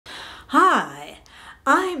Hi,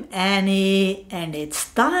 I'm Annie and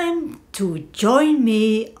it's time to join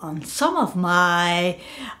me on some of my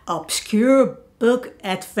obscure book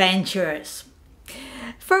adventures.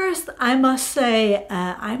 First, I must say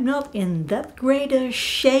I'm not in that great a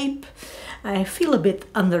shape. I feel a bit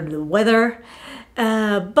under the weather,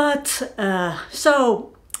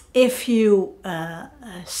 so if you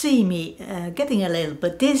see me getting a little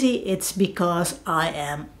bit dizzy, it's because I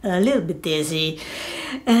am a little bit dizzy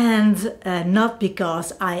and not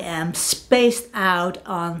because I am spaced out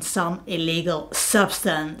on some illegal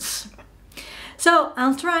substance. So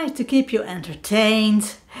I'll try to keep you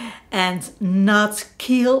entertained and not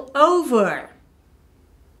keel over.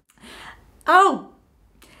 Oh,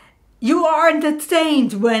 you aren't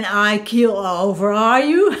entertained when I keel over, are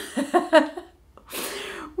you?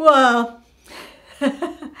 Well,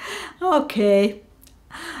 okay,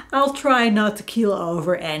 I'll try not to keel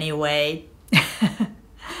over anyway.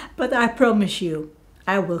 But I promise you,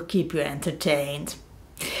 I will keep you entertained.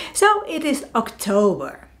 So it is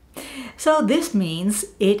October. So this means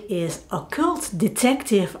it is Occult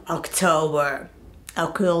Detective October.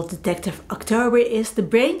 Occult Detective October is the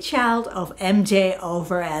brainchild of MJ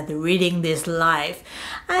over at Reading This Live.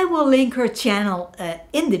 I will link her channel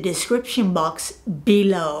in the description box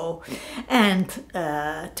below, and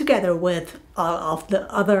together with all of the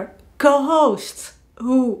other co-hosts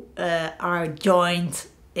who are joined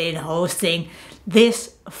in hosting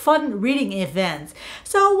this fun reading event.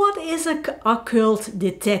 So what is an occult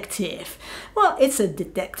detective? Well, it's a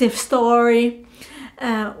detective story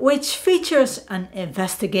which features an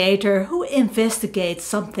investigator who investigates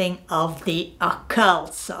something of the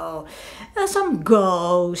occult. So some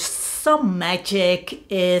ghosts, some magic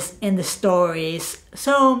is in the stories.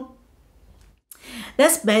 So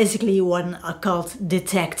that's basically what an occult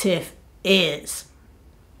detective is.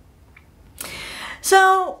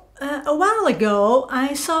 So a while ago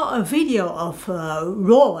I saw a video of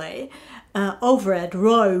Roy over at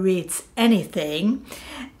Roy Reads Anything,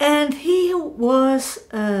 and he was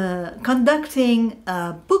conducting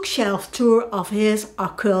a bookshelf tour of his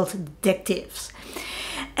occult detectives.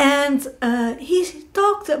 And he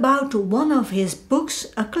talked about one of his books,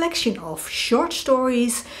 a collection of short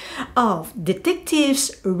stories of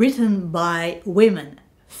detectives written by women,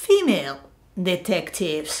 female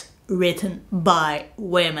detectives written by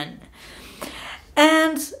women.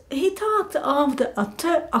 And he talked of the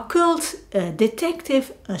occult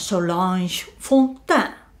detective Solange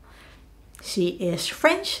Fontaine. She is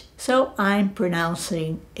French, so I'm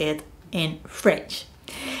pronouncing it in French.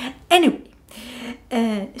 Anyway,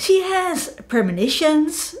 she has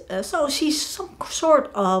premonitions, so she's some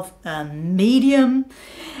sort of medium,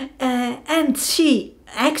 and she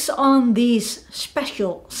acts on these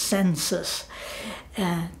special senses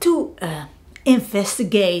to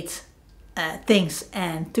investigate things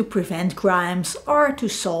and to prevent crimes or to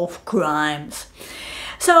solve crimes.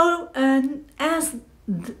 So as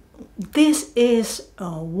this is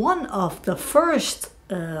one of the first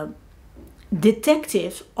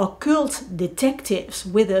detectives, occult detectives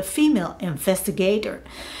with a female investigator,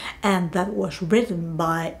 and that was written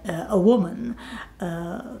by a woman,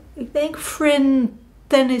 I think Fryn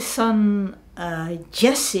Tennyson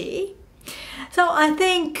Jesse. So I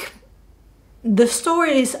think the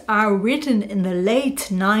stories are written in the late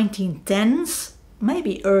 1910s,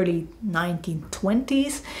 maybe early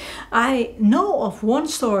 1920s. I know of one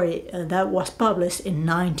story that was published in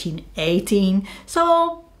 1918,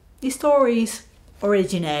 so the stories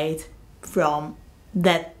originate from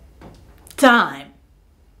that time.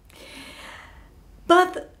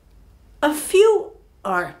 But a few,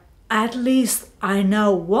 or at least I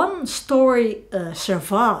know one story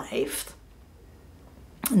survived.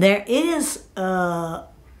 There is a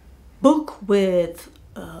book with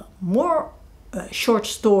more short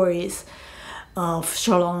stories of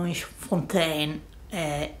Solange Fontaine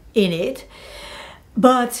in it,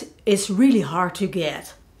 but it's really hard to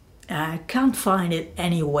get. I can't find it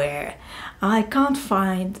anywhere. I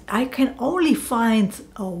can only find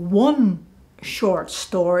one short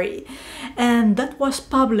story, and that was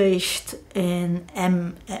published in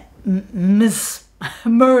Ms.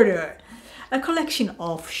 Murder, a collection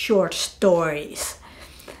of short stories.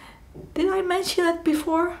 Did I mention that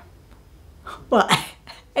before? Well,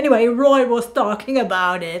 anyway, Roy was talking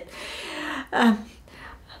about it.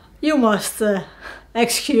 You must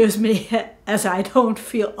excuse me as I don't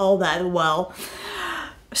feel all that well.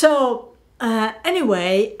 So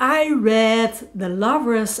anyway, I read The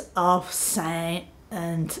Lovers of St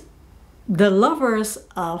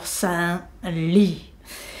Lys.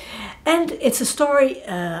 And it's a story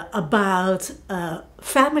about a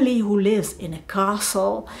family who lives in a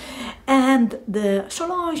castle, and the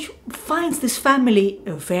Solange finds this family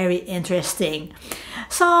very interesting.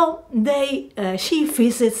 So she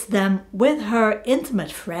visits them with her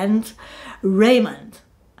intimate friend Raymond.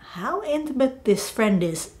 How intimate this friend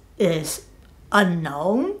is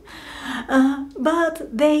unknown,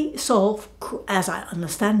 but they solve, as I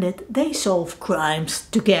understand it, they solve crimes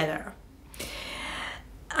together.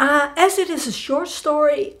 As it is a short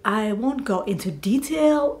story, I won't go into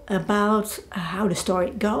detail about how the story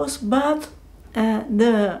goes, but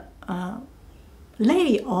the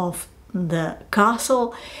lady of the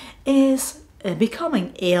castle is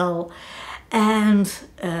becoming ill, and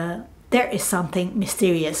there is something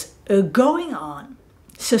mysterious going on.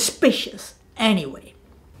 Suspicious, anyway.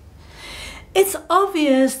 It's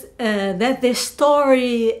obvious that this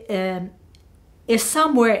story is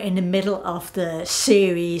somewhere in the middle of the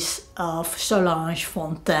series of Solange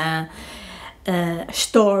Fontaine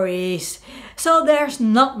stories. So there's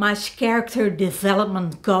not much character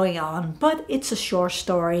development going on, but it's a short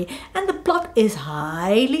story and the plot is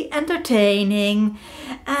highly entertaining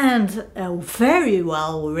and very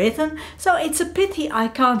well written. So it's a pity I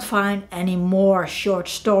can't find any more short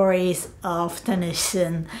stories of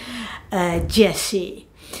Tennyson Jesse.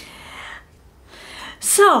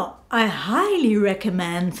 So I highly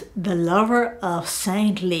recommend The Lover of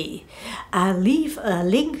St Lys. I'll leave a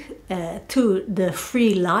link to the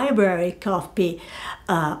free library copy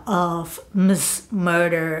of Ms.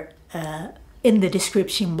 Murder in the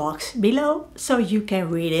description box below, so you can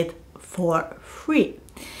read it for free.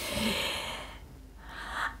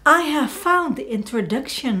 I have found the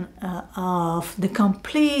introduction of the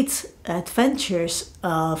complete adventures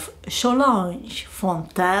of Solange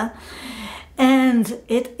Fontaine, and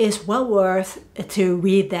it is well worth to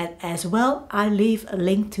read that as well. I leave a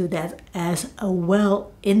link to that as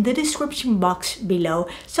well in the description box below,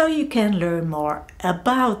 so you can learn more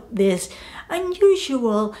about this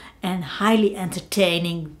unusual and highly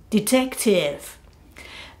entertaining detective.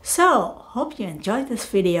 So, hope you enjoyed this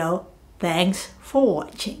video. Thanks for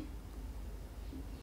watching.